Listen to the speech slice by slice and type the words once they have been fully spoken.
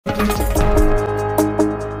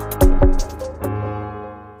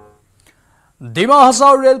ডিমা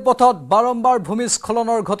হাছাও ৰেলপথত বাৰম্বাৰ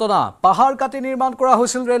ভূমিস্খলনৰ ঘটনা পাহাৰ কাটি নিৰ্মাণ কৰা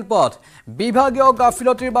হৈছিল ৰেলপথ বিভাগীয়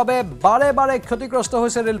গাফিলতিৰ বাবে বাৰে বাৰে ক্ষতিগ্ৰস্ত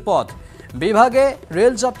হৈছে ৰেলপথ বিভাগে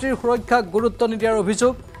ৰেল যাত্ৰীৰ সুৰক্ষাক গুৰুত্ব নিদিয়াৰ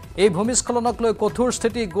অভিযোগ এই ভূমিস্খলনক লৈ কঠোৰ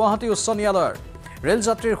স্থিতি গুৱাহাটী উচ্চ ন্যায়ালয়ৰ ৰেল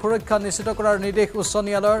যাত্ৰীৰ সুৰক্ষা নিশ্চিত কৰাৰ নিৰ্দেশ উচ্চ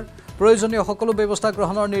ন্যায়ালয়ৰ প্ৰয়োজনীয় সকলো ব্যৱস্থা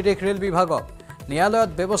গ্ৰহণৰ নিৰ্দেশ ৰেল বিভাগক ন্যায়ালয়ত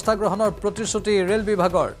ব্যৱস্থা গ্ৰহণৰ প্ৰতিশ্ৰুতি ৰেল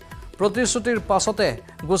বিভাগৰ প্ৰতিশ্ৰুতিৰ পাছতে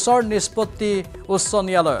গোচৰ নিষ্পত্তি উচ্চ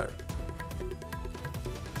ন্যায়ালয়ৰ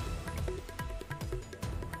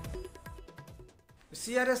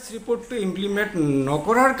CRS report to implement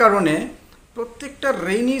নকৰাৰ কাৰণে প্ৰত্যেকটা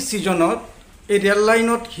ৰেইনি সিজনত এই ৰেল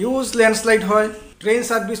লাইনত হিউজ ল্যান্ডস্লাইড হয় ট্ৰেইন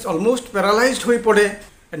সাৰ্ভিস অলমোস্ট প্যাৰালাইজড হৈ পৰে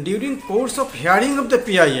and during course of hearing of the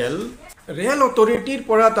PIL rail অথৰিটিৰ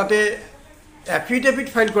পৰা তাতে এফিডেভিট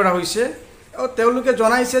ফাইল কৰা হৈছে আৰু তেওঁলোকে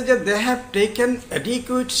জনাইছে যে they have taken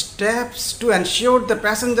adequate steps to ensure the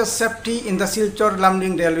passenger safety in the Silchar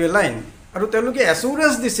Lamding railway line আৰু তেওঁলোকে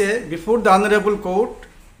assurance দিছে before the honorable court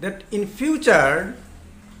that in future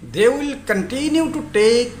they will continue to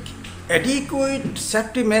take adequate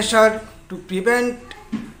safety measure to prevent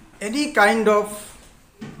any kind of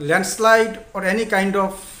landslide or any kind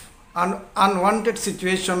of unwanted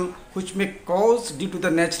situation which may cause due to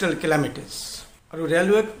the natural calamities. আৰু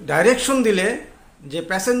railway direction দিলে যে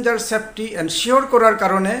passenger safety ensure কৰাৰ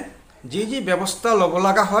কাৰণে যি ব্যৱস্থা ল'ব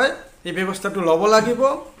লগা হয় এই ব্যৱস্থাটো ল'ব লাগিব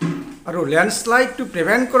আৰু landslide to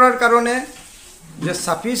prevent কৰাৰ কাৰণে যে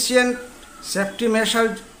sufficient safety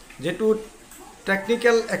measure যেটো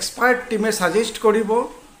টেকনিক্যাল এক্সপাৰ্ট টিমে সাজেস্ট কৰিব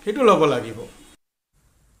হেতু ল'ব লাগিব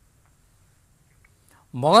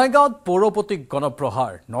মঙাইগাঁৱত পৌৰপতিক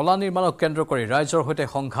গণপ্ৰহাৰ নলা নিৰ্মাণক কেন্দ্ৰ কৰি ৰাইজৰ সৈতে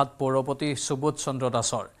সংঘাত পৌৰপতি সুবোধ চন্দ্ৰ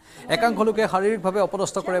দাসৰ একাংশ লোকে শাৰীৰিকভাৱে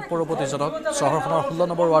অপদস্থ কৰে পৌৰপতিজনক চহৰখনৰ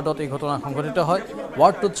 16 নম্বৰ ৱাৰ্ডত এই ঘটনা সংঘটিত হয়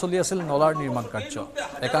ৱাৰ্ডটোত চলি আছিল নলাৰ নিৰ্মাণ কাৰ্য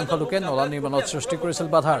একাংশ লোকে নলা নিৰ্মাণত সৃষ্টি কৰিছিল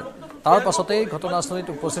বাধাৰ তাৰ পাছতে ঘটনাস্থলীত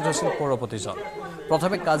উপস্থিত হৈছিল পৌৰপতিজন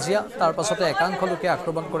প্ৰথমে কাজিয়া তাৰ পাছতে একাংশ লোকে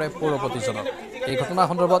আক্ৰমণ কৰে পৌৰপতিজনক এই ঘটনা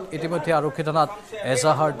সন্দৰ্ভত ইতিমধ্যে আৰক্ষী থানাত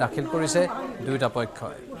এজাহাৰ দাখিল কৰিছে দুয়োটা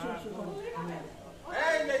পক্ষই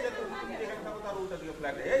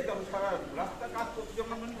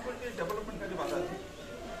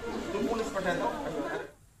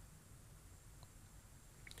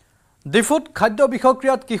ডিফুত খাদ্য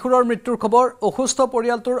বিষক্ৰিয়াত কিশোৰৰ মৃত্যুৰ খবৰ অসুস্থ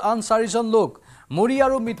পৰিয়ালটোৰ আন 4 জন লোক মুৰি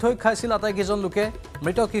আৰু মিঠৈ খাইছিল আটাইকেইজন লোকে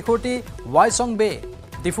মৃত কিশোৰটি ৱাইচং বে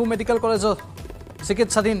ডিফু মেডিকেল কলেজত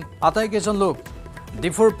চিকিৎসাধীন আটাইকেইজন লোক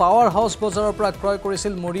ডিফুৰ পাৱাৰ হাউচ বজাৰৰ পৰা ক্ৰয়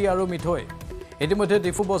কৰিছিল মুৰি আৰু মিঠৈ ইতিমধ্যে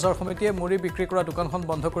ডিফু বজাৰ সমিতিয়ে মুৰি বিক্ৰী কৰা দোকানখন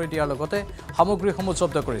বন্ধ কৰি দিয়াৰ লগতে সামগ্ৰীসমূহ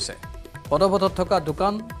জব্দ কৰিছে পদবধত থকা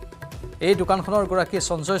দোকান এই দোকানখনৰ গৰাকী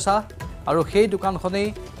সঞ্জয় শাহ আৰু সেই দোকানখনেই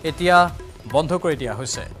এতিয়া বন্ধ কৰি দিয়া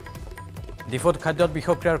হৈছে ডিফুত খাদ্যত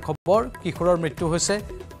বিষক্ৰিয়াৰ খবৰ কিশোৰৰ মৃত্যু হৈছে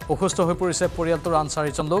অসুস্থ হৈ পৰিছে পৰিয়ালটোৰ আন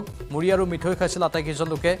 4 জন লোক মুৰি আৰু মিঠৈ খাইছিল আটাইকেইজন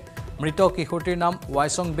লোকে মৃত কিশোৰটিৰ নাম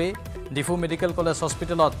ৱাইচং বে ডিফু মেডিকেল কলেজ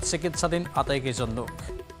হস্পিটেলত চিকিৎসাধীন আটাইকেইজন লোক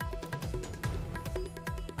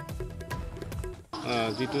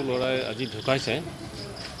যিটো লৰাই আজি ঢুকাইছে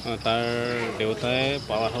তাৰ দেউতাই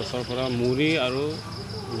পাৱাৰ হাউচৰ পৰা মুৰি আৰু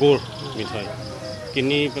গুড় মিঠৈ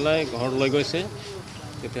কিনি পেলাই ঘৰত লৈ গৈছে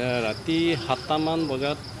তেতিয়া ৰাতি 7টা মান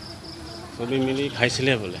বজাত সবে মিলি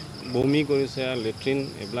খাইছিলে বোলে বমি কৰিছে লেট্ৰিন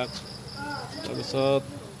এইবিলাক তাৰপিছত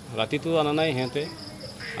ৰাতিটো আনা নাই সিহঁতে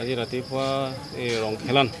আজি ৰাতিপুৱা এই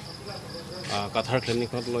ৰংখেলান কাথাৰ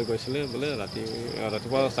ক্লিনিকত লৈ গৈছিলে বোলে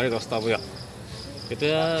ৰাতিপুৱা 10:30 বজাত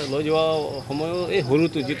এতিয়া লৈ যোৱা সময়ত এই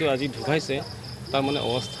সৰুটো যিটো আজি ঢুকাইছে তাৰ মানে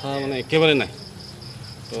অৱস্থা মানে একেবাৰে নাই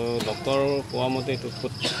তো ডক্টৰ কোৱা মতে এইটো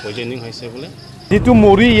ফুড পয়জনিং হৈছে বোলে যিটো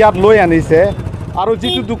মুৰি ইয়াত লৈ আনিছে আৰু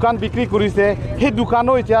যিটো দোকান বিক্ৰী কৰিছে সেই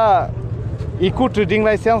দোকানো এতিয়া ইকো ট্ৰেডিং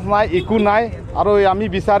লাইসেন্স নাই ইকো নাই আৰু আমি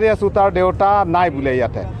বিচাৰি আছো তাৰ দেউতা নাই বোলে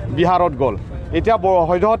ইয়াতে বিহাৰত গ'ল এতিয়া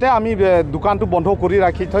হয়তো আমি দোকানটো বন্ধ কৰি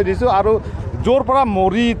ৰাখি থৈ দিছো আৰু জোৰ পৰা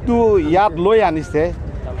মুৰিটো ইয়াত লৈ আনিছে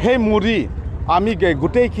সেই মুৰি আমি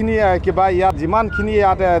গোটেইখিনি কিবা ইয়াত যিমানখিনি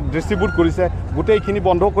ইয়াত ডিস্ট্ৰিবিউট কৰিছে গোটেইখিনি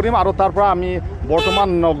বন্ধ কৰিম আৰু তাৰ পৰা আমি বৰ্তমান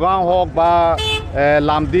নগাঁও হওক বা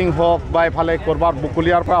লামডিং হওক বা এফালে কৰবাৰ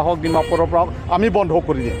বুকলিয়াৰ পৰা হওক ডিমাপুৰৰ পৰা আমি বন্ধ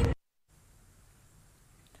কৰি দিম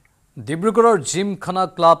ডিব্ৰুগড়ৰ জিমখানা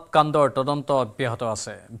ক্লাব কাণ্ডৰ তদন্ত অব্যাহত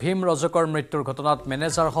আছে ভীম ৰজকৰ মৃত্যুৰ ঘটনাত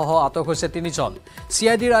মেনেজাৰ সহ আটক হৈছে 3 জন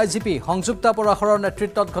সিআইডিৰ আইজিপি সংযুক্তা পৰাশৰৰ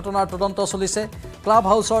নেতৃত্বত ঘটনাৰ তদন্ত চলিছে ক্লাব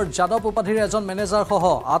হাউচৰ যাদৱ উপাধিৰ এজন মেনেজাৰ সহ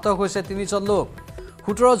আটক হৈছে 3 জন লোক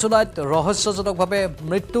 17 জুলাইত ৰহস্যজনকভাৱে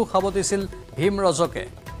মৃত্যু সাৱটিছিল ভীম ৰজকে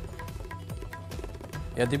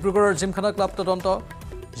এ ডিব্ৰুগড়ৰ জিমখানা ক্লাব তদন্ত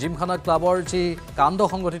জিমখানা ক্লাবৰ যি কাণ্ড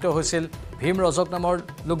সংঘটিত হৈছিল ভীম ৰজক নামৰ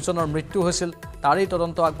লোকজনৰ মৃত্যু হৈছিল তাৰেই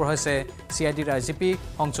তদন্ত আগবঢ়াইছে CIDৰ IGP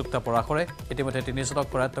সংযুক্তা পৰাশৰে ইতিমধ্যে 3জনক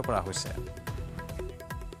কৰায়ত্ব কৰা হৈছে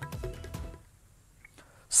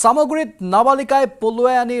সামগ্ৰীত নাবালিকাই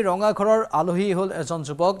পলুৱাই আনি ৰঙাঘৰৰ আলহী হ'ল এজন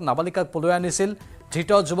যুৱক নাবালিকাক পলুৱাই আনিছিল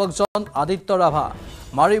ধৃত যুৱকজন আদিত্য ৰাভা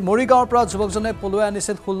মৰিগাঁৱৰ পৰা যুৱকজনে পলুৱাই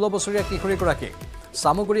আনিছিল 16 বছৰীয়া কিশোৰীগৰাকীক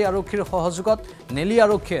সামগ্ৰী আৰক্ষীৰ সহযোগত নেলি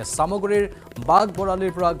আৰক্ষীয়ে সামগ্ৰীৰ বাগ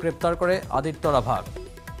বৰালিৰ পৰা গ্ৰেপ্তাৰ কৰে আদিত্য ৰাভাক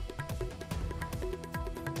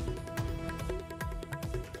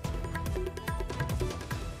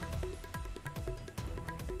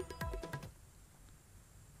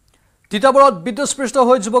তিতাবৰত বিদ্যুৎস্পৃষ্ট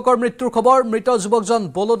হৈ যুৱকৰ মৃত্যুৰ খবৰ মৃত যুৱকজন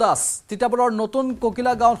বলো দাস তিতাবৰৰ নতুন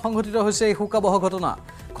কোকিলা গাঁৱত সংঘটিত হৈছে এই শোকাবহ ঘটনা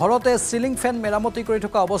ঘৰতে সিলিং ফেন মেৰামতি কৰি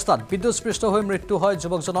থকা অৱস্থাত বিদ্যুৎস্পৃষ্ট হৈ মৃত্যু হয়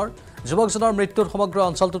যুৱকজনৰ মৃত্যুৰ সমগ্ৰ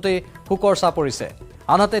অঞ্চলটোতে শোকৰ ছাপ পৰিছে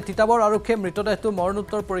আনহাতে তিতাবৰ আৰক্ষীয়ে মৃতদেহটো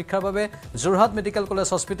মৰণোত্তৰ পৰীক্ষাৰ বাবে যোৰহাট মেডিকেল কলেজ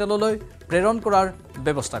হস্পিটেললৈ প্ৰেৰণ কৰাৰ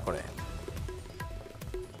ব্যৱস্থা কৰে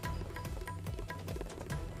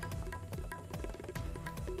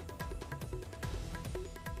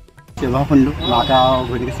সেৱা শুনিলোঁ মাকে আৰু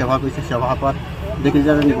ঘৈণীকে সেৱা কৰিছে সেৱা কৰাত দেখিলোঁ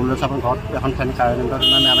যে নিবুলৰ চাপৰ ঘৰত এখন ফেন কাৰেণ্টৰ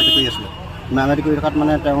মেৰামতি কৰি আছিলোঁ মেৰামতি কৰি থকাত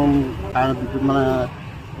মানে তেওঁ বিদ্যুৎ মানে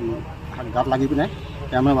গাত লাগি পিনে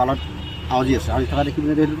তেওঁ মানে ৱালত আউজি আছে আউজি থকা দেখি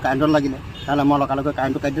পিনে দেখিলোঁ কাৰেণ্টত লাগিলে তাহলে মই লগালগে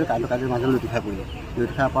কাৰেণ্টটো কাটি দিলোঁ কাৰেণ্টটো কাটি মাজত লুটি খাই পৰিলে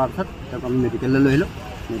লুটি খাই পৰাৰ পিছত তেওঁক আমি মেডিকেললৈ লৈ আহিলোঁ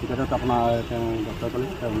মেডিকেলত আপোনাৰ তেওঁ ডক্টৰ ক'লে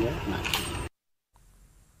তেওঁ নাই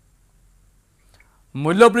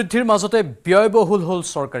মূল্যবৃদ্ধিৰ মাজতে ব্যয়বহুল হ'ল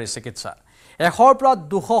চৰকাৰী চিকিৎসা 100 পৰা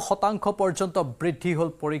 200% পৰ্যন্ত বৃদ্ধি হ'ল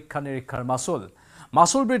পৰীক্ষা নিৰীক্ষাৰ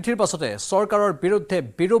মাচুল বৃদ্ধিৰ পাছতে চৰকাৰৰ বিৰুদ্ধে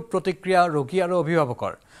বিৰূপ প্ৰতিক্ৰিয়া ৰোগী আৰু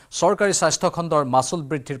অভিভাৱকৰ চৰকাৰী স্বাস্থ্য খণ্ডৰ মাচুল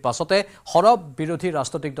বৃদ্ধিৰ পাছতে হৰব বিৰোধী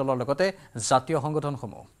ৰাজনৈতিক দলৰ লগতে জাতীয়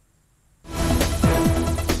সংগঠনসমূহ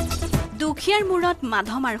দুখীয়াৰ মূৰত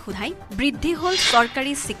মাধমাৰ খুধাই বৃদ্ধি হ'ল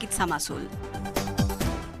চৰকাৰী চিকিৎসা মাচুল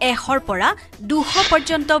 100 পৰা 200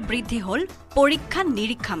 পৰ্যন্ত বৃদ্ধি হ'ল পৰীক্ষা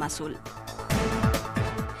নিৰীক্ষা মাচুল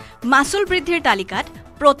বৃদ্ধিৰ তালিকাত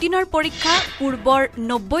প্ৰটিনৰ পৰীক্ষা পূৰ্বৰ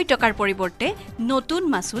 90 টকাৰ পৰিৱৰ্তে নতুন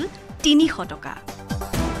মাচুল 300 টকা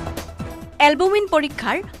এলবুমিন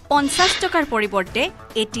পৰীক্ষাৰ 50 টকাৰ পৰিৱৰ্তে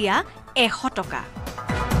এতিয়া 100 টকা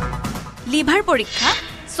লিভাৰ পৰীক্ষা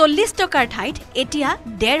 40 টকাৰ ঠাইত এতিয়া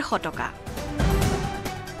 150 টকা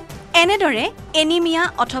এনেদৰে এনিমিয়া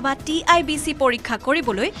অথবা TIBC পৰীক্ষা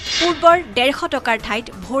কৰিবলৈ পূৰ্বৰ 150 টকাৰ ঠাইত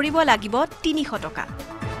ভৰিব লাগিব 300 টকা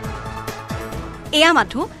এয়া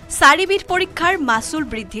মাথো 4 বিধ পৰীক্ষাৰ মাচুল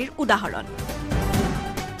বৃদ্ধিৰ উদাহৰণ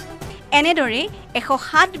এনেদৰে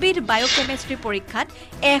 107 বিধ বায়োকেমিষ্ট্ৰি পৰীক্ষাত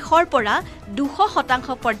 100 পৰা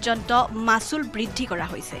 200% পৰ্যন্ত মাচুল বৃদ্ধি কৰা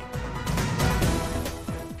হৈছে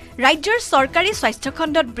ৰাজ্যৰ চৰকাৰী স্বাস্থ্য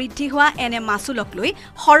খণ্ডত বৃদ্ধি হোৱা এনে মাচুলক লৈ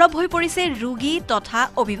হৰব হৈ পৰিছে ৰোগী তথা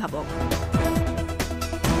অভিভাৱক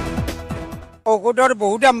ঔষধৰ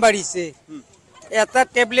বহু দাম বাঢ়িছে এটা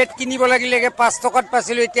টেবলেট কিনিব লাগিলে 5 টকাত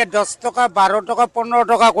পাইছিলোঁ এতিয়া 10 টকা 12 টকা 15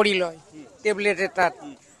 টকা কৰি লয় টেবলেট এটাত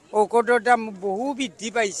ঔষধৰ দাম বহু বৃদ্ধি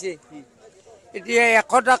পাইছে এতিয়া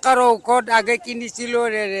 100 টকাৰ ঔষধ আগে কিনিছিলোঁ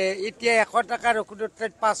এতিয়া 100 টকাৰ ঔষধত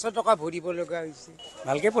 500 টকা ভৰিব লগা হৈছে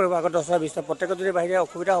ভালকৈ পৰিব আগত 10 20 প্ৰত্যেকত যদি বাহিৰে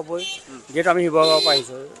অসুবিধা হ'বই যিহেতু আমি শিৱসাগৰ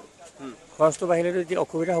পাইছোঁ খৰচটো বাহিলেতো এতিয়া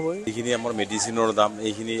অসুবিধা হ'বই এইখিনি আমাৰ মেডিচিনৰ দাম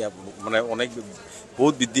এইখিনি মানে অনেক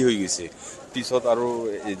বহুত বৃদ্ধি হৈ গৈছে পিছত আৰু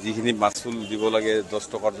যিখিনি মাচুল দিব লাগে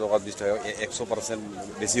 10 টকাৰ জগত 20 টকা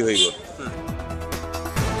 100% বেছি হৈ গ'ল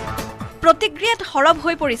প্ৰতিক্ৰিয়াত হৰব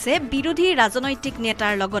হৈ পৰিছে বিৰোধী ৰাজনৈতিক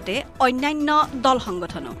নেতাৰ লগতে অন্যান্য দল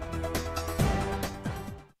সংগঠনো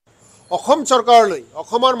অসম চৰকাৰলৈ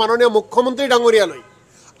অসমৰ মাননীয় মুখ্যমন্ত্ৰী ডাঙৰীয়ালৈ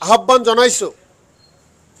আহ্বান জনাইছোঁ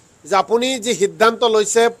যে আপুনি যি সিদ্ধান্ত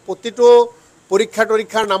লৈছে প্ৰতিটো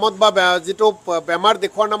পৰীক্ষাৰ নামত বা যিটো বেমাৰ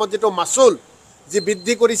দেখুৱাৰ নামত যিটো মাচুল যি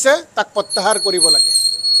বৃদ্ধি কৰিছে তাক প্ৰত্যাহাৰ কৰিব লাগে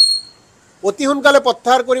অতি সোনকালে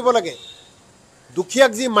প্ৰত্যাহাৰ কৰিব লাগে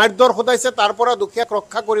দুখীয়াক যি মাৰধৰ সদাইছে তাৰ পৰা দুখীয়াক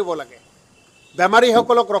ৰক্ষা কৰিব লাগে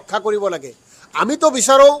বেমাৰীসকলক ৰক্ষা কৰিব লাগে আমিতো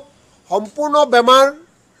বিচাৰোঁ সম্পূৰ্ণ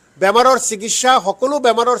বেমাৰৰ চিকিৎসা সকলো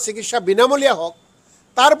বেমাৰৰ চিকিৎসা বিনামূলীয়া হওক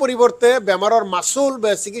তাৰ পৰিৱৰ্তে বেমাৰৰ মাচুল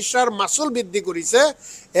বা চিকিৎসাৰ মাচুল বৃদ্ধি কৰিছে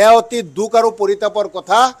এয়া অতি দুখ আৰু পৰিতাপৰ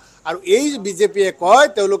কথা আৰু এই বিজেপিয়ে কয়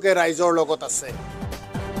তেওঁলোকে ৰাইজৰ লগত আছে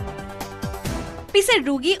পিছে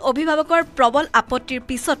ৰোগী অভিভাৱকৰ প্ৰবল আপত্তিৰ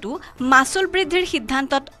পিছতো মাচুল বৃদ্ধিৰ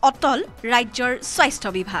সিদ্ধান্তত অটল ৰাজ্যৰ স্বাস্থ্য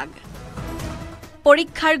বিভাগ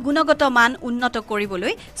পৰীক্ষাৰ গুণগত মান উন্নত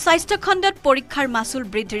কৰিবলৈ স্বাস্থ্য খণ্ডত পৰীক্ষাৰ মাচুল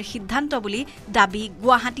বৃদ্ধিৰ সিদ্ধান্ত বুলি দাবী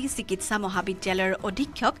গুৱাহাটী চিকিৎসা মহাবিদ্যালয়ৰ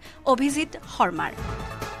অধীক্ষক অভিজিত শৰ্মাৰ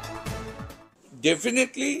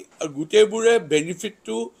ডেফিনেটলি গোটেইবোৰে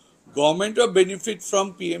বেনিফিটটো গভৰ্ণমেণ্টৰ বেনিফিট ফ্ৰম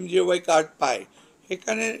PMJY কাৰ্ড পায়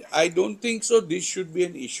সেইকাৰণে আই don't think so' this should be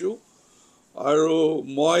N issue আৰু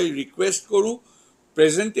মই ৰিকুৱেষ্ট কৰোঁ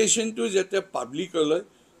প্ৰেজেণ্টেশ্যনটো যাতে পাব্লিকলৈ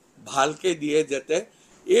ভালকৈ দিয়ে, যাতে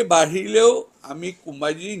এই বাঢ়িলেও আমি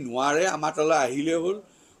কোনোবাই যদি নোৱাৰে আমাৰ তালৈ আহিলে হ'ল,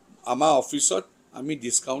 আমাৰ অফিচত আমি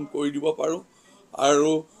ডিছকাউণ্ট কৰি দিব পাৰোঁ,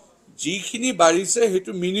 আৰু যিখিনি বাঢ়িছে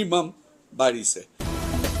সেইটো মিনিমাম বাঢ়িছে।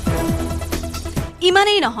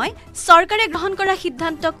 ইমানেই নহয়, চৰকাৰে গ্ৰহণ কৰা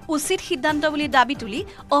সিদ্ধান্তক উচিত সিদ্ধান্ত বুলি দাবী তুলি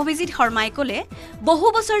অভিজিৎ শৰ্মাই ক'লে, বহু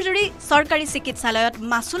বছৰ জুৰি চৰকাৰী চিকিৎসালয়ত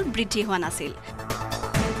মাচুল বৃদ্ধি হোৱা নাছিল,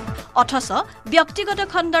 অথচ ব্যক্তিগত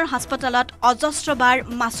খণ্ডৰ হাস্পতালত অজস্ৰবাৰ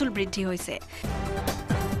মাচুল বৃদ্ধি হৈছে।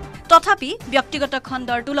 তথাপি ব্যক্তিগত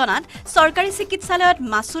খণ্ডৰ তুলনাত চৰকাৰী চিকিৎসালয়ত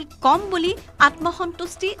মাচুল কম বুলি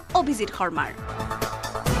আত্মসন্তুষ্টি অভিজিৎ শৰ্মাৰ।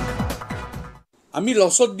 আমি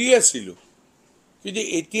লছত দি আছিলোঁ, কিন্তু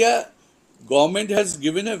এতিয়া government has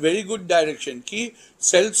given a very good direction কি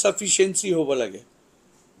সেল্ফ সাফিচিয়েঞ্চি হ'ব লাগে।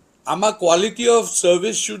 আমাৰ quality of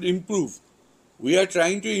service should improve. We are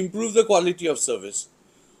trying two improve the quality of service.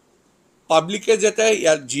 পাব্লিকে যাতে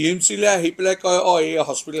ইয়াত GMCলৈ আহি পেলাই কয়, এই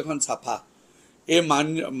হস্পিটেলখন চাফা, এই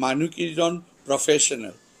মানুহকেইজন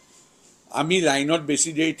প্ৰফেশ্যনেল, আমি লাইনত বেছি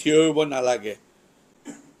দেৰি থিয় হ'ব নালাগে,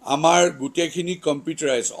 আমাৰ গোটেইখিনি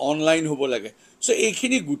কম্পিউটাৰাইজ অনলাইন হ'ব লাগে। চ'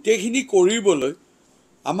 এইখিনি গোটেইখিনি কৰিবলৈ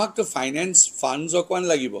আমাকতো ফাইনেন্স ফাণ্ডছ অকণমান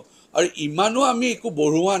লাগিব, আৰু ইমানো আমি একো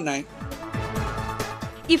বঢ়োৱা নাই।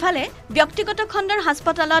 ইফালে ব্যক্তিগত খণ্ডৰ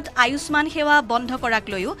হাস্পতালত আয়ুষ্মান সেৱা বন্ধ কৰাক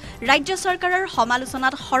লৈও ৰাজ্য চৰকাৰৰ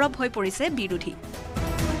সমালোচনাত সৰব হৈ পৰিছে বিৰোধী।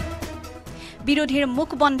 বিৰোধীৰ মুখ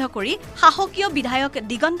বন্ধ কৰি শাসকীয় বিধায়ক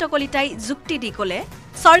দিগন্ত কলিতাই যুক্তি দি ক'লে,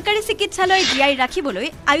 চৰকাৰী চিকিৎসালয় জীয়াই ৰাখিবলৈ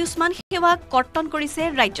আয়ুষ্মান সেৱা কৰ্তন কৰিছে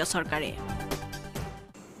ৰাজ্য চৰকাৰে।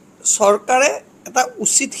 চৰকাৰে এটা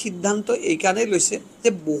উচিত সিদ্ধান্ত এইকাৰণেই লৈছে যে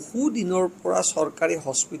বহু দিনৰ পৰা চৰকাৰী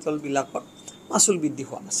হস্পিটেলবিলাকত মাচুল বৃদ্ধি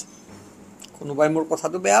হোৱা নাছিল। কোনোবাই মোৰ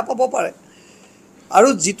কথাটো বেয়া পাব পাৰে, আৰু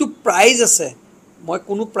যিটো প্ৰাইজ আছে, মই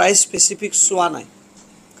কোনো প্ৰাইজ স্পেচিফিক চোৱা নাই,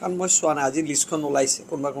 কাৰণ মই চোৱা নাই, আজি লিষ্টখন ওলাইছে,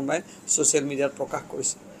 কোনোবাই ছ'চিয়েল মিডিয়াত প্ৰকাশ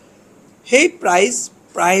কৰিছে। সেই প্ৰাইজ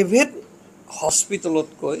প্ৰাইভেট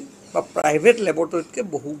হস্পিটেলতকৈ বা প্ৰাইভেট লেবৰেটৰীতকৈ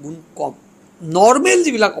বহু গুণ কম। নৰ্মেল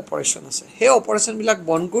যিবিলাক অপাৰেশ্যন আছে, সেই অপাৰেশ্যনবিলাক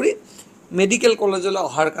বন্ধ কৰি মেডিকেল কলেজলৈ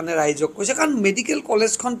অহাৰ কাৰণে ৰাইজক কৈছে, কাৰণ মেডিকেল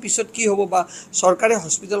কলেজখন পিছত কি হ'ব বা চৰকাৰী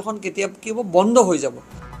হস্পিটেলখন কেতিয়া কি হ'ব, বন্ধ হৈ যাব।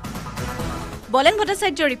 বলেন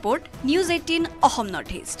ভট্টাচাৰ্যৰ report, News18 Assam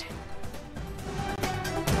north east.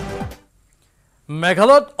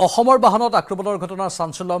 মেঘালয়ত অসমৰ বাহনত আক্ৰমণৰ ঘটনাৰ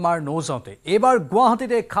চাঞ্চল্য মাৰ নৌযাওঁতে এইবাৰ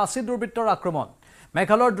গুৱাহাটীতে খাচী দুৰ্বৃত্তৰ আক্ৰমণ।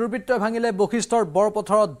 মেঘালয়ৰ দুৰ্বৃত্তই ভাঙিলে বশিষ্ঠৰ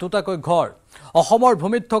বৰপথাৰত দুটাকৈ ঘৰ। অসমৰ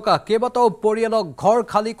ভূমিত থকা কেইবাটাও পৰিয়ালক ঘৰ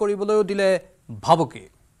খালী কৰিবলৈও দিলে ভাবুকি।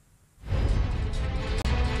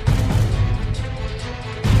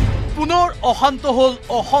 পুনৰ অশান্ত হ'ল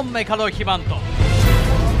অসম মেঘালয় সীমান্ত।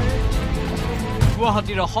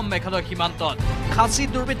 গুৱাহাটীৰ অসম মেঘালয় সীমান্তত খাচী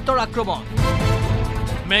দুৰ্বৃত্তৰ আক্ৰমণ।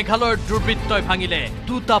 মেঘালয়ৰ দুৰ্বৃত্তই ভাঙিলে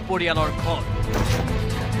দুটা পৰিয়ালৰ ঘৰ।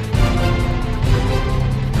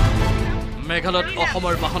 মেঘালয়ত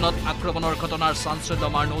অসমৰ বাহনত আক্ৰমণৰ ঘটনাৰ চাঞ্চল্য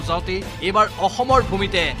মাৰ নৌযাওঁতে এইবাৰ অসমৰ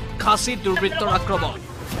ভূমিতে খাচী দুৰ্বৃত্তৰ আক্ৰমণ।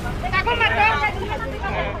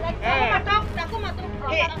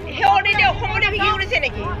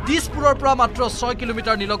 দিছপুৰৰ পৰা মাত্ৰ 6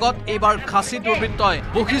 কিলোমিটাৰ নিলগত এইবাৰ খাচী দুৰ্বৃত্তই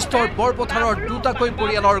বশিষ্ঠৰ বৰপথাৰৰ দুটাকৈ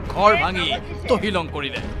পৰিয়ালৰ ঘৰ ভাঙি তহিলং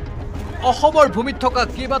কৰিলে। অসমৰ ভূমিত থকা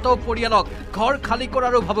কেইবাটাও পৰিয়ালক ঘৰ খালী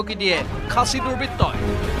কৰাৰো ভাবুকি দিয়ে খাচী দুৰ্বৃত্তই।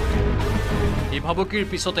 এই ভাবুকিৰ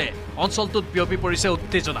পিছতে অঞ্চলটোত বিয়পি পৰিছে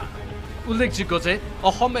উত্তেজনা। উল্লেখযোগ্য যে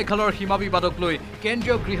অসম মেঘালয়ৰ সীমা বিবাদক লৈ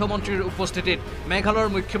কেন্দ্ৰীয় গৃহমন্ত্ৰীৰ উপস্থিতিত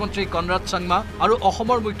মেঘালয়ৰ মুখ্যমন্ত্ৰী কনৰাড চাংমা আৰু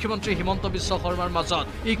অসমৰ মুখ্যমন্ত্ৰী হিমন্ত বিশ্ব শৰ্মাৰ মাজত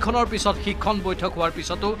ইখনৰ পিছত সিখন বৈঠক হোৱাৰ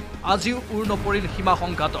পিছতো আজিও উৰ নপৰিল সীমা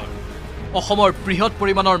সংঘাতৰ। অসমৰ বৃহৎ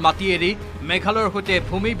পৰিমাণৰ মাটি এৰি মেঘালয়ৰ সৈতে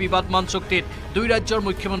ভূমি বিবাদমান চুক্তিত দুই ৰাজ্যৰ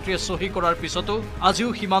মুখ্যমন্ত্ৰীয়ে চহী কৰাৰ পিছতো আজিও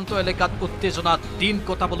সীমান্ত এলেকাত উত্তেজনাত দিন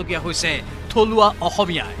কটাবলগীয়া হৈছে থলুৱা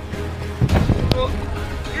অসমীয়াই।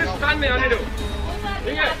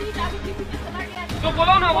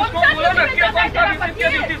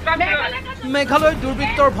 মেঘালয়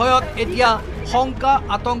দুৰ্বৃত্তৰ ভয়ত এতিয়া শংকা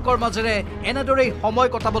আতংকৰ মাজেৰে এনেদৰেই সময়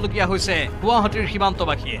কটাবলগীয়া হৈছে গুৱাহাটীৰ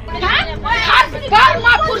সীমান্তবাসীয়ে।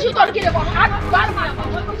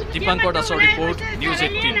 দীপাংকৰ দাসৰ report,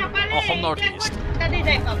 News18 Assam north east.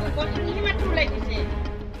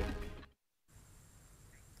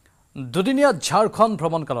 দুদিনীয়া ঝাৰখণ্ড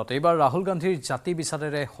ভ্ৰমণকালত এইবাৰ ৰাহুল গান্ধীৰ জাতি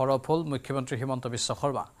বিচাৰেৰে সৰব হ'ল মুখ্যমন্ত্ৰী হিমন্ত বিশ্ব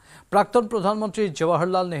শৰ্মা। প্ৰাক্তন প্ৰধানমন্ত্ৰী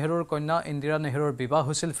জৱাহৰলাল নেহৰুৰ কন্যা ইন্দিৰা নেহৰুৰ বিবাহ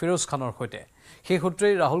হৈছিল ফিৰোজ খানৰ সৈতে। সেই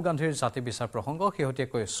সূত্ৰেই ৰাহুল গান্ধীৰ জাতি বিচাৰ প্ৰসংগ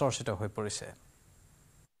শেহতীয়াকৈ চৰ্চিত হৈ পৰিছে।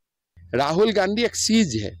 राहुल गांधी एक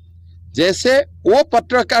चीज है, जैसे वो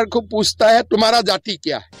पत्रकार को पूछता है तुम्हारा जाति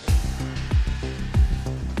क्या है।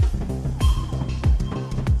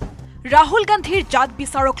 राहुल गांधीर जात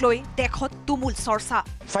বিচাৰক লৈ দেখত তুমুল চৰ্চা।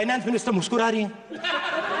 फाइनेंस मिनिस्टर मुस्कुरा रही हैं।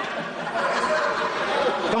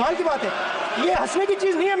 कमाल की बात है, ये हंसने की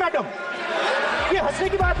चीज नहीं है मैडम, ये हंसने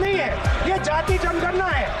की बात नहीं है, ये जाति जनगणना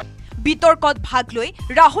है। বিতৰ্কত ভাগ লৈ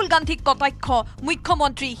ৰাহুল গান্ধীক কটাক্ষ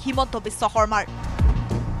মুখ্যমন্ত্ৰী হিমন্ত বিশ্ব শৰ্মাৰ।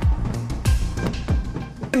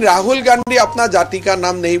 राहुल गांधी अपना जाति का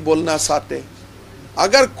नाम नहीं बोलना चाहते,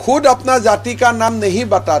 अगर खुद अपना जाति का नाम नहीं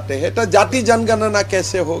बताते हैं तो जाति जनगणना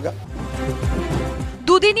कैसे होगा?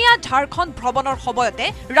 দুদিনীয়া ঝাৰখণ্ড ভ্ৰমণৰ সময়তে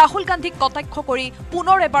ৰাহুল গান্ধীক কটাক্ষ কৰি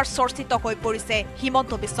পুনৰ এবাৰ চৰ্চিত হৈ পৰিছে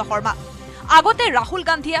হিমন্ত বিশ্ব শৰ্মা। আগতে ৰাহুল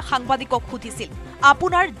গান্ধীয়ে সাংবাদিকক সুধিছিল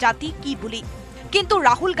আপোনাৰ জাতি কি বুলি, কিন্তু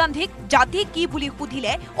ৰাহুল গান্ধীক জাতি কি বুলি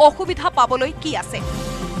সুধিলে অসুবিধা পাবলৈ কি আছে?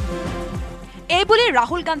 এইবুলি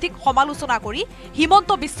ৰাহুল গান্ধীক সমালোচনা কৰি হিমন্ত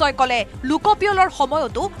বিশ্বই কলে লোকপিয়লৰ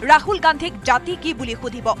সময়তো ৰাহুল গান্ধীক জাতি কি বুলি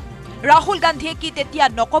সুধিব। ৰাহুল গান্ধীয়ে কি তেতিয়া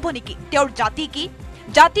নকব নেকি তেওঁৰ জাতি কি?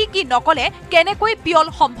 জাতি কি নকলে কেনেকৈ পিয়ল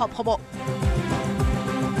সম্ভৱ হ'ব?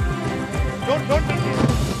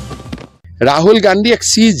 राहुल गांधी एक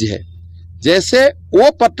चीज है, जैसे वो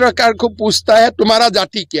पत्रकार को पूछता है तुम्हारा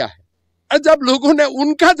जाति क्या है, और जब लोगों ने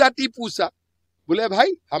उनका जाति पूछा, बोले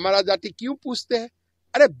भाई हमारा जाति क्यों पूछते हैं?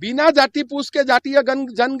 अरे बिना जाति पूछ के जातीय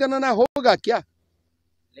जनगणना होगा क्या?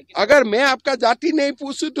 अगर मैं आपका जाति नहीं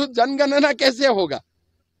पूछूं तो जनगणना कैसे होगा?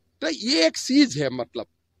 तो ये एक चीज है, मतलब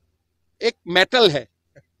एक मेटल है।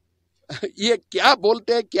 ये क्या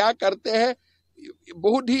बोलते हैं क्या करते हैं,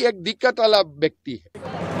 बहुत ही एक दिक्कत वाला व्यक्ति है।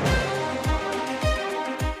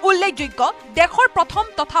 উল্লেখযোগ্য দেশৰ প্ৰথম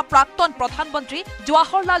তথা প্ৰাক্তন প্ৰধানমন্ত্ৰী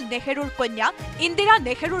জৱাহৰলাল নেহৰুৰ কন্যা ইন্দিৰা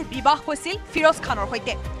নেহৰুৰ বিবাহ হৈছিল ফিৰোজ খানৰ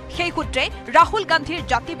সৈতে। সেই সূত্ৰে ৰাহুল গান্ধীৰ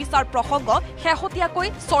জাতি বিচাৰ প্ৰসংগ শেহতীয়াকৈ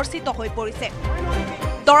চৰ্চিত হৈ পৰিছে।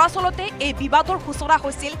 দৰাচলতে এই বিবাদৰ সূচনা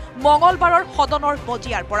হৈছিল মঙলবাৰৰ সদনৰ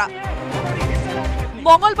বজিয়াৰ পৰা।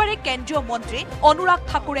 মঙলবাৰে কেন্দ্ৰীয় মন্ত্ৰী অনুৰাগ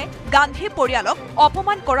ঠাকুৰে গান্ধী পৰিয়ালক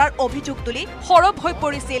অপমান কৰাৰ অভিযোগ তুলি সৰব হৈ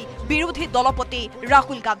পৰিছিল বিৰোধী দলপতি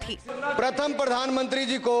ৰাহুল গান্ধী। प्रथम प्रधानमंत्री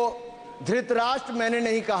जी को धृतराष्ट्र मैंने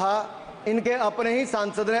नहीं कहा, इनके अपने ही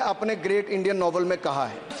सांसद ने अपने ग्रेट इंडियन नोवेल में कहा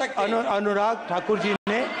है। अनुराग ठाकुर जी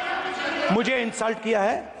ने मुझे इंसल्ट किया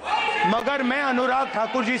है, मगर मैं अनुराग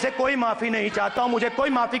ठाकुर जी से कोई माफी नहीं चाहता हूं, मुझे कोई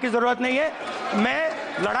माफी की जरूरत नहीं है। मैं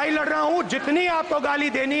लड़ाई लड़ रहा हूं, जितनी आपको गाली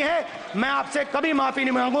देनी है मैं आपसे कभी माफी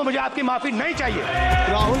नहीं मांगूंगा, मुझे आपकी माफी नहीं चाहिए।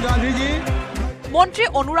 राहुल गांधी जी। মন্ত্ৰী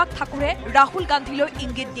অনুৰাগ ঠাকুৰে ৰাহুল গান্ধীলৈ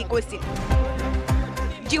ইংগিত দি কৈছিল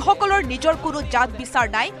যিসকলৰ নিজৰ কোনো জাত বিচাৰ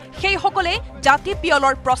নাই সেইসকলে জাতি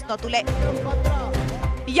পিয়লৰ প্ৰশ্ন তোলে।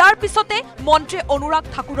 ইয়াৰ পিছতে মন্ত্ৰী অনুৰাগ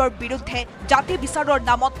ঠাকুৰৰ বিৰুদ্ধে জাতি বিচাৰৰ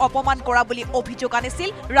নামত অপমান কৰা বুলি অভিযোগ আনিছিল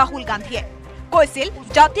ৰাহুল গান্ধীয়ে। কৈছিল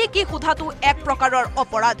জাতি কি সোধাটো এক প্ৰকাৰৰ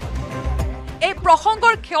অপৰাধ। এই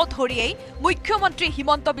প্ৰসংগৰ ক্ষেয় ধৰিয়েই মুখ্যমন্ত্ৰী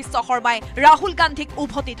হিমন্ত বিশ্ব শৰ্মাই ৰাহুল গান্ধীক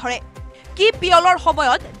উভতি ধৰে। কি পিয়লৰ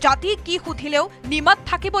সময়ত জাতি কি সুধিলেও নিমাত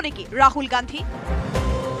থাকিব নেকি ৰাহুল গান্ধী?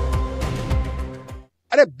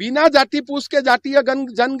 अरे बिना जाति पूछ के जातीय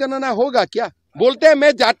जनगणना होगा क्या? बोलते हैं मैं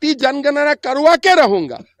जाति जनगणना करवा के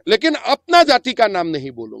रहूंगा, लेकिन अपना जाति का नाम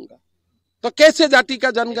नहीं बोलूंगा, तो कैसे जाति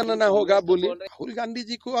का जनगणना होगा? बोलिए। राहुल गांधी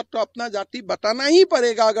जी को तो अपना जाति बताना ही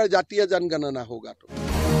पड़ेगा अगर जातीय जनगणना होगा तो।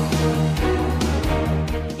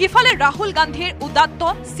 ইফালে ৰাহুল গান্ধীৰ উদাত্ত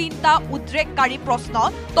চিন্তা উদ্ৰেককাৰী প্ৰশ্ন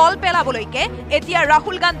তল পেলাবলৈকে এতিয়া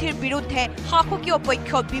ৰাহুল গান্ধীৰ বিৰুদ্ধে শাসকীয় পক্ষ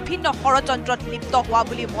বিভিন্ন ষড়যন্ত্ৰত লিপ্ত হোৱা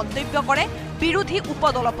বুলি মন্তব্য কৰে বিৰোধী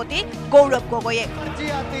উপদলপতি গৌৰৱ গগৈয়ে।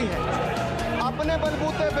 अपने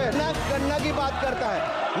बलबूते पे गन्ना की बात करता है,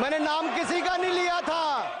 मैंने नाम किसी का नहीं लिया था।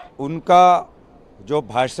 उनका जो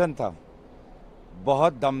भाषण था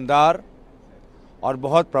बहुत दमदार और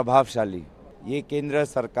बहुत प्रभावशाली। ये केंद्र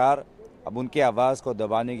सरकार अब उनके आवाज़ को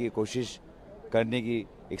दबाने की कोशिश करने की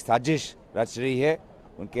एक साजिश रच रही है।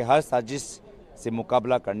 उनके हर साजिश से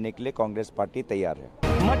मुकाबला करने के लिए कांग्रेस पार्टी तैयार है।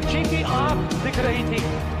 मच्छी की आंख दिख रही थी।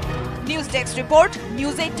 News desk report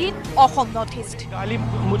news 18 Assam north east. गाली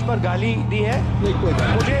मुझ पर गाली दी है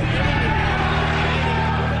मुझे,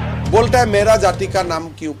 बोलता है मेरा जाति का नाम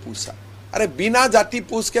क्यों पूछा? अरे बिना जाति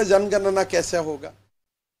पूछ के जनगणना कैसे होगा?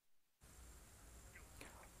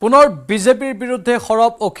 পুনৰ বিজেপিৰ বিৰুদ্ধে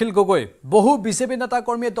সৰব অখিল গগৈ। বহু বিজেপি নেতা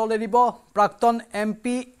কৰ্মীয়ে দল এৰিব, প্ৰাক্তন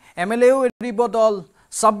এমপি এমএলএও এৰিব দল।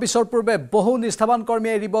 26 পূৰ্বে বহু নিষ্ঠাবান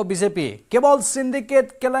কৰ্মীয়ে এৰিব বিজেপি। কেৱল সিন্ডিকেট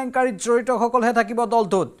কেলেংকাৰীত জড়িতসকলহে থাকিব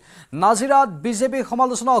দলটোত। নাজিৰাত বিজেপি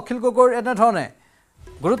সমালোচনা অখিল গগৈৰ এনেধৰণে।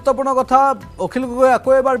 গুৰুত্বপূৰ্ণ কথা, অখিল গগৈ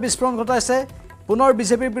আকৌ এবাৰ বিস্ফোৰণ ঘটাইছে। পুনৰ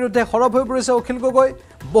বিজেপিৰ বিৰুদ্ধে সৰব হৈ পৰিছে অখিল গগৈ।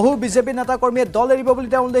 বহু বিজেপি নেতা কৰ্মীয়ে দল এৰিব বুলি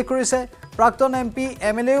তেওঁ উল্লেখ কৰিছে। প্ৰাক্তন এমপি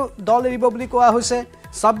এমএলএও দল এৰিব বুলি কোৱা হৈছে।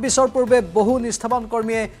 26 পূৰ্বে বহু নিষ্ঠাবান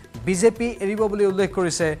কৰ্মীয়ে বিজেপি এৰিব বুলি উল্লেখ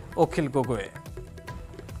কৰিছে অখিল গগৈয়ে।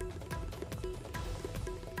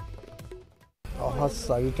 অহা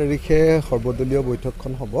 4 তাৰিখে সৰ্বদলীয়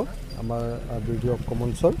বৈঠকখন হ'ব আমাৰ বিউটি অফ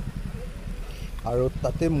কমনছৰ আৰু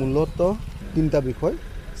তাতে মূলতঃ 3টা বিষয়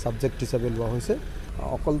সাবজেক্ট হিচাপে লোৱা হৈছে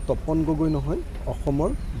অকল তপন গগৈ নহয় অসমৰ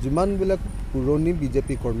যিমানবিলাক পুৰণি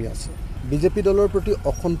বিজেপি কৰ্মী আছে বিজেপি দলৰ প্ৰতি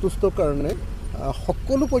অসন্তুষ্ট কাৰণে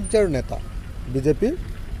সকলো পৰ্যায়ৰ নেতা বিজেপিৰ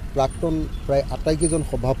প্ৰাক্তন প্ৰায় 28 কেইজন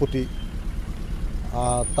সভাপতি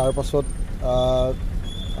তাৰ পাছত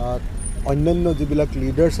অন্যান্য যিবিলাক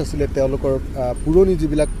লিডাৰ্ছ আছিলে তেওঁলোকৰ পুৰণি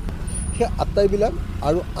যিবিলাক সেই আটাইবিলাক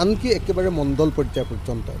আৰু আনকি একেবাৰে মণ্ডল পৰ্যায়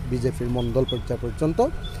পৰ্যন্ত বিজেপিৰ মণ্ডল পৰ্যায় পৰ্যন্ত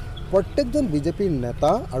প্ৰত্যেকজন বিজেপিৰ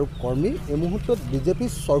নেতা আৰু কৰ্মী এই মুহূৰ্তত বিজেপি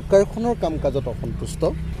চৰকাৰখনৰ কাম কাজত অসন্তুষ্ট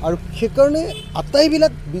আৰু সেইকাৰণে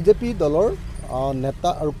আটাইবিলাক বিজেপি দলৰ নেতা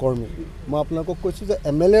আৰু কৰ্মী মই আপোনালোকক কৈছোঁ যে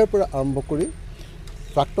এমএলএৰ পৰা আৰম্ভ কৰি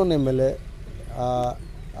প্ৰাক্তন এমএলএ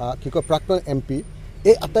কি কয় প্ৰাক্তন এমপি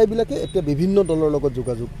এই আটাইবিলাকে এতিয়া বিভিন্ন দলৰ লগত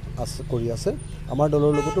যোগাযোগ কৰি আছে আমাৰ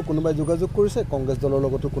দলৰ লগতো কোনোবাই যোগাযোগ কৰিছে কংগ্ৰেছ দলৰ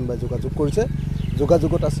লগতো কোনোবাই যোগাযোগ কৰিছে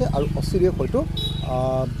যোগাযোগত আছে আৰু অচিৰে হয়তো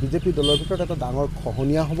বিজেপি দলৰ ভিতৰত এটা ডাঙৰ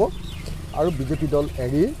খহনীয়া হ'ব আৰু বিজেপি দল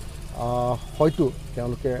এৰি হয়তো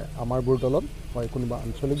তেওঁলোকে আমাৰবোৰ দলত হয় কোনোবা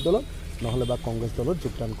আঞ্চলিক দলত নহলে বা কংগ্ৰেছ দলত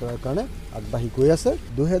যোগদান কৰাৰ কাৰণে আগবাঢ়ি গৈ আছে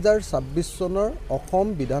 2026 চনৰ অসম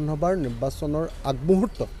বিধানসভাৰ নিৰ্বাচনৰ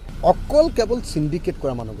আগমুহূৰ্তত অকল কেৱল সিন্ডিকেট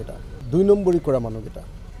কৰা মানুহকেইটা 2 নম্বৰী কৰা মানুহকেইটা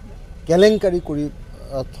কেলেংকাৰী কৰি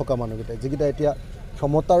থকা মানুহকেইটা যিকেইটা এতিয়া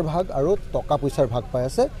ক্ষমতাৰ ভাগ আৰু টকা পইচাৰ ভাগ পাই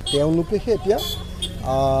আছে তেওঁলোকেহে এতিয়া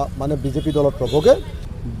মানে বিজেপি দলত ৰবগে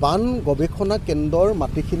বান গৱেষণা কেন্দ্ৰৰ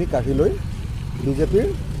মাটিখিনি কাঢ়ি লৈ বিজেপিৰ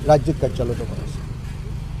ৰাজ্যিক কাৰ্যালয়ত বনাইছে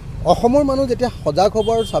অসমৰ মানুহ যেতিয়া সজাগ হ'ব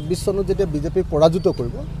আৰু 26 চনত যেতিয়া বিজেপিক পৰাজিত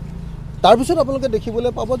কৰিব তাৰ পিছত আপোনালোকে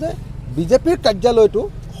দেখিবলৈ পাব যে বিজেপিৰ কাৰ্যালয়টো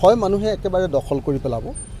হয় মানুহে একেবাৰে দখল কৰি পেলাব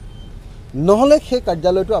নহলে সেই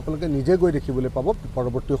কাৰ্যালয়টো আপোনালোকে নিজে গৈ দেখিবলৈ পাব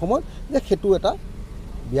পৰৱৰ্তী সময়ত যে হেতু এটা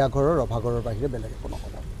বিয়াঘৰৰ ৰভাঘৰৰ বাহিৰে বেলেগ একো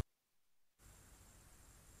নহব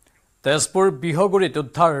তেজপুৰ বিহগুৰিত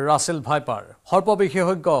উদ্ধাৰ ৰাছেল ভাইপাৰ সৰ্প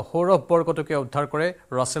বিশেষজ্ঞ সৌৰভ বৰকটকে উদ্ধাৰ কৰে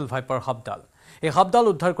ৰাছেল ভাইপাৰ সাপডাল এই সাপডাল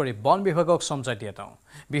উদ্ধাৰ কৰি বন বিভাগক সমজাই দিয়ে তেওঁ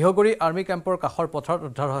বিহগুৰি আৰ্মি কেম্পৰ কাষৰ পথাৰত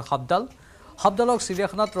উদ্ধাৰ হয় সাপডালক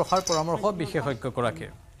চিৰিয়াখানাত ৰখাৰ পৰামৰ্শ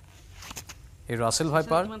বিশেষজ্ঞগৰাকীৰ এই ৰাছেল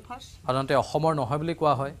ভাইপাৰ সাধাৰণতে অসমৰ নহয় বুলি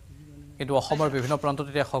কোৱা হয় কিন্তু অসমৰ বিভিন্ন প্ৰান্তত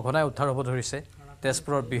এতিয়া সঘনাই উদ্ধাৰ হ'ব ধৰিছে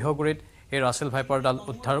তেজপুৰৰ বিহগুৰিত এই ৰাছেল ভাইপাৰডাল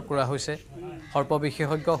উদ্ধাৰ কৰা হৈছে সৰ্প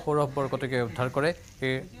বিশেষজ্ঞ সৌৰভ বৰকটকে উদ্ধাৰ কৰে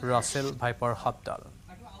এই ৰাছেল ভাইপাৰ সাপডাল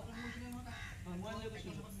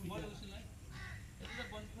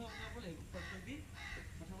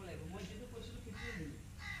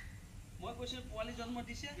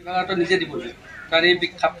বিভাগটো নিজে দিব কাৰণ এই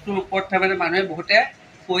বিক্ষাপটোৰ ওপৰত মানে মানুহে বহুতে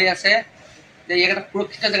কৈ আছে যে ইয়াক এটা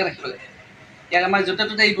সুৰক্ষিত জেগা ৰাখিব লাগে ইয়াক আমাৰ য'তে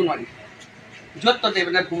ত'তে এৰিব নোৱাৰি য'ত ত'তে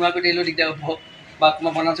মানে ভূমা কৰি দিলেও দিগদাৰ হ'ব বা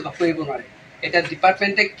তোমাৰ বনাঞ্চল ঘাপ কৰিব নোৱাৰে এতিয়া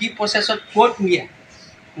ডিপাৰ্টমেণ্টে কি প্ৰচেছত ক'ত নিয়ে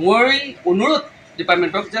মই অনুৰোধ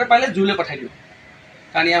ডিপাৰ্টমেণ্টক যে পাৰিলে জুলৈ পঠাই দিওঁ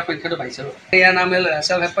কাৰণ ইয়াৰ সংখ্যাটো বাঢ়িছে ইয়াৰ নাম হ'ল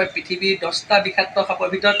ৰাছেল ভাইপাৰ পৃথিৱীৰ 10টা বিষাক্ত সাপৰ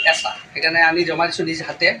ভিতৰত এটা সেইকাৰণে আমি জমা দিছোঁ নিজ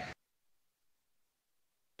হাতে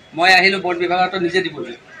মই আহিলোঁ বন বিভাগটো নিজে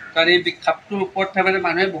দিবলৈ কাৰণ এই বিক্ষাপটোৰ ওপৰত মানে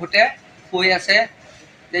মানুহে বহুতে কৈ আছে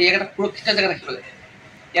যে ইয়াক এটা সুৰক্ষিত জেগা ৰাখিব লাগে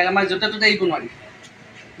ইয়াক আমাৰ য'তে ত'তে এৰিব নোৱাৰি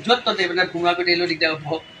য'ত ত'তে মানে ভূমা কৰি দিলেও দিগদাৰ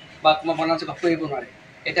হ'ব বা তোমাৰ বনাঞ্চল ঘাপ কৰিব নোৱাৰে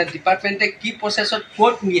এতিয়া ডিপাৰ্টমেণ্টে কি প্ৰচেছত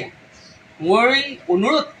ক'ত নিয়ে মই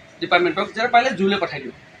অনুৰোধ ডিপাৰ্টমেণ্টক যে পাৰিলে জুলৈ পঠাই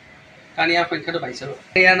দিওঁ কাৰণ ইয়াৰ সংখ্যাটো বাঢ়িছে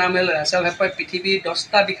ইয়াৰ নাম হ'ল ৰাছেল ভাইপাৰ পৃথিৱীৰ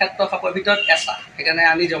 10টা বিষাক্ত সাপৰ ভিতৰত এটা সেইকাৰণে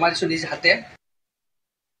আমি জমা দিছোঁ নিজ হাতে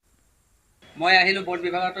মই আহিলোঁ বন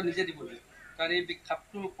বিভাগটো নিজে দিবলৈ কাৰণ এই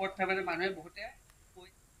বিক্ষাপটোৰ ওপৰত মানে মানুহে বহুতে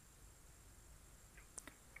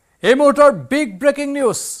এই মুহূৰ্তৰ বিগ ব্ৰেকিং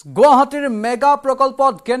নিউজ গুৱাহাটীৰ মেগা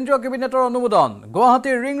প্ৰকল্পত কেন্দ্ৰীয় কেবিনেটৰ অনুমোদন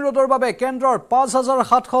গুৱাহাটীৰ ৰিং ৰোডৰ বাবে কেন্দ্ৰৰ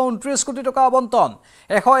 5,729 কোটি টকা আবণ্টন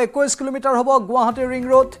 121 কিলোমিটাৰ হ'ব গুৱাহাটীৰ ৰিং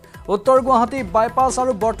ৰোড উত্তৰ গুৱাহাটী বাইপাছ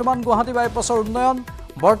আৰু বৰ্তমান গুৱাহাটী বাইপাছৰ উন্নয়ন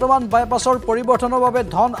বৰ্তমান বাইপাছৰ পৰিৱৰ্তনৰ বাবে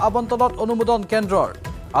ধন আবণ্টনত অনুমোদন কেন্দ্ৰৰ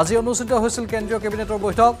আজি অনুষ্ঠিত হৈছিল কেন্দ্ৰীয় কেবিনেটৰ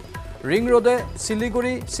বৈঠক ৰিং ৰোডে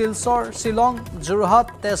শিলিগুৰি শিলচৰ শ্বিলং যোৰহাট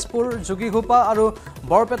তেজপুৰ যোগীঘোপা আৰু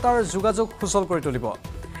বৰপেটাৰ যোগাযোগ সুচল কৰি তুলিব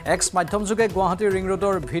এক্স মাধ্যমযোগে গুৱাহাটীৰ ৰিং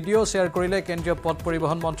ৰোডৰ ভিডিঅ' শ্বেয়াৰ কৰিলে কেন্দ্ৰীয় পথ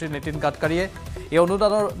পৰিবহণ মন্ত্ৰী নীতিন গাডকাৰীয়ে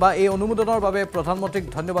এই অনুমোদনৰ বাবে প্ৰধানমন্ত্ৰীক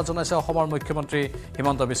ধন্যবাদ জনাইছে অসমৰ মুখ্যমন্ত্ৰী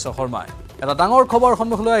হিমন্ত বিশ্ব শৰ্মাই এটা ডাঙৰ খবৰ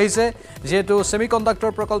সন্মুখলৈ আহিছে যেহেতু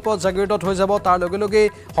সেমিকণ্ডাক্টৰ প্ৰকল্প জাগিৰোডত হৈ যাব তাৰ লগে লগে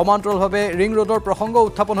সমান্তৰালভাৱে ৰিং ৰোডৰ প্ৰসংগ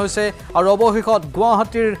উত্থাপন হৈছে আৰু অৱশেষত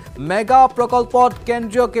গুৱাহাটীৰ মেগা প্ৰকল্পত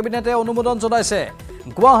কেন্দ্ৰীয় কেবিনেটে অনুমোদন জনাইছে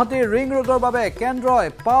গুৱাহাটীৰ ৰিং ৰোডৰ বাবে কেন্দ্ৰই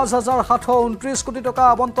 5,729 কোটি টকা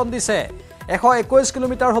আবণ্টন দিছে 121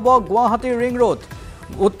 কিলোমিটাৰ হ'ব গুৱাহাটীৰ ৰিং ৰোড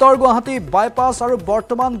উত্তৰ গুৱাহাটী বাইপাছ আৰু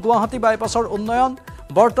বৰ্তমান গুৱাহাটী বাইপাছৰ উন্নয়ন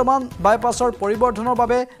বৰ্তমান বাইপাছৰ পৰিৱৰ্তনৰ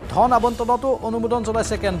বাবে ধন আবণ্টনতো অনুমোদন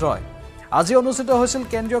জনাইছে কেন্দ্ৰই আজি অনুষ্ঠিত হৈছিল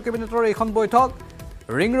কেন্দ্ৰীয় কেবিনেটৰ এইখন বৈঠক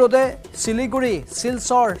ৰিং ৰোডে শিলিগুৰি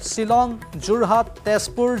শিলচৰ শিলং যোৰহাট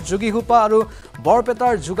তেজপুৰ যোগীঘোপা আৰু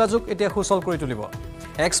বৰপেটাৰ যোগাযোগ এতিয়া সুচল কৰি তুলিব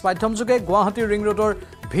এক্স মাধ্যমযোগে গুৱাহাটী ৰিং ৰোডৰ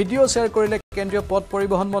ভিডিঅ' শ্বেয়াৰ কৰিলে কেন্দ্ৰীয় পথ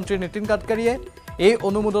পৰিবহণ মন্ত্ৰী নীতিন গাডকাৰীয়ে এই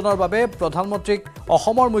অনুমোদনৰ বাবে প্ৰধানমন্ত্ৰীক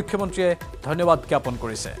অসমৰ মুখ্যমন্ত্ৰীয়ে ধন্যবাদ জ্ঞাপন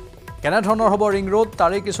কৰিছে কেনেধৰণৰ হ'ব ৰিং ৰোড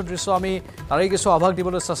তাৰে কিছু দৃশ্য আমি তাৰে কিছু আভাস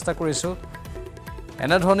দিবলৈ চেষ্টা কৰিছোঁ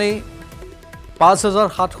এনেধৰণেই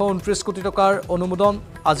 ৫,৭২৯ কোটি টকাৰ অনুমোদন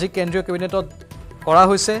আজি কেন্দ্ৰীয় কেবিনেটত কৰা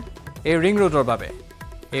হৈছে এই ৰিং ৰোডৰ বাবে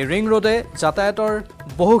এই ৰিং ৰোডে যাতায়াতৰ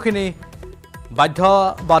বহুখিনি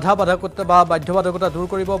বাধ্যবাধকতা দূৰ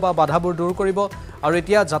কৰিব বা বাধাবোৰ দূৰ কৰিব আৰু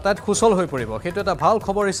এতিয়া যাতায়াত সুচল হৈ পৰিব সেইটো এটা ভাল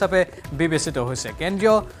খবৰ হিচাপে বিবেচিত হৈছে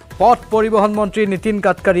কেন্দ্ৰীয় পথ পৰিবহণ মন্ত্ৰী নীতিন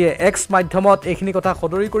গাডকাৰীয়ে এক্স মাধ্যমত এইখিনি কথা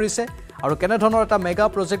সদৰি কৰিছে আৰু কেনেধৰণৰ এটা মেগা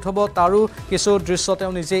প্ৰজেক্ট হ'ব তাৰো কিছু দৃশ্য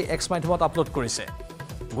তেওঁ নিজেই এক্স মাধ্যমত আপলোড কৰিছে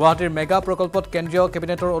গুৱাহাটীৰ মেগা প্ৰকল্পত কেন্দ্ৰীয়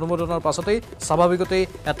কেবিনেটৰ অনুমোদনৰ পাছতেই স্বাভাৱিকতেই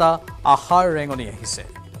এটা আশাৰ ৰেঙনি আহিছে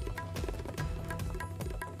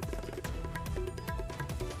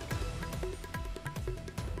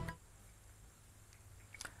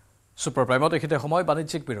সুপাৰ প্ৰাইমত এইখিনিতে সময়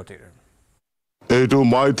বাণিজ্যিক বিৰতিৰ এইটো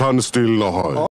মাইথান ষ্টিল নহয়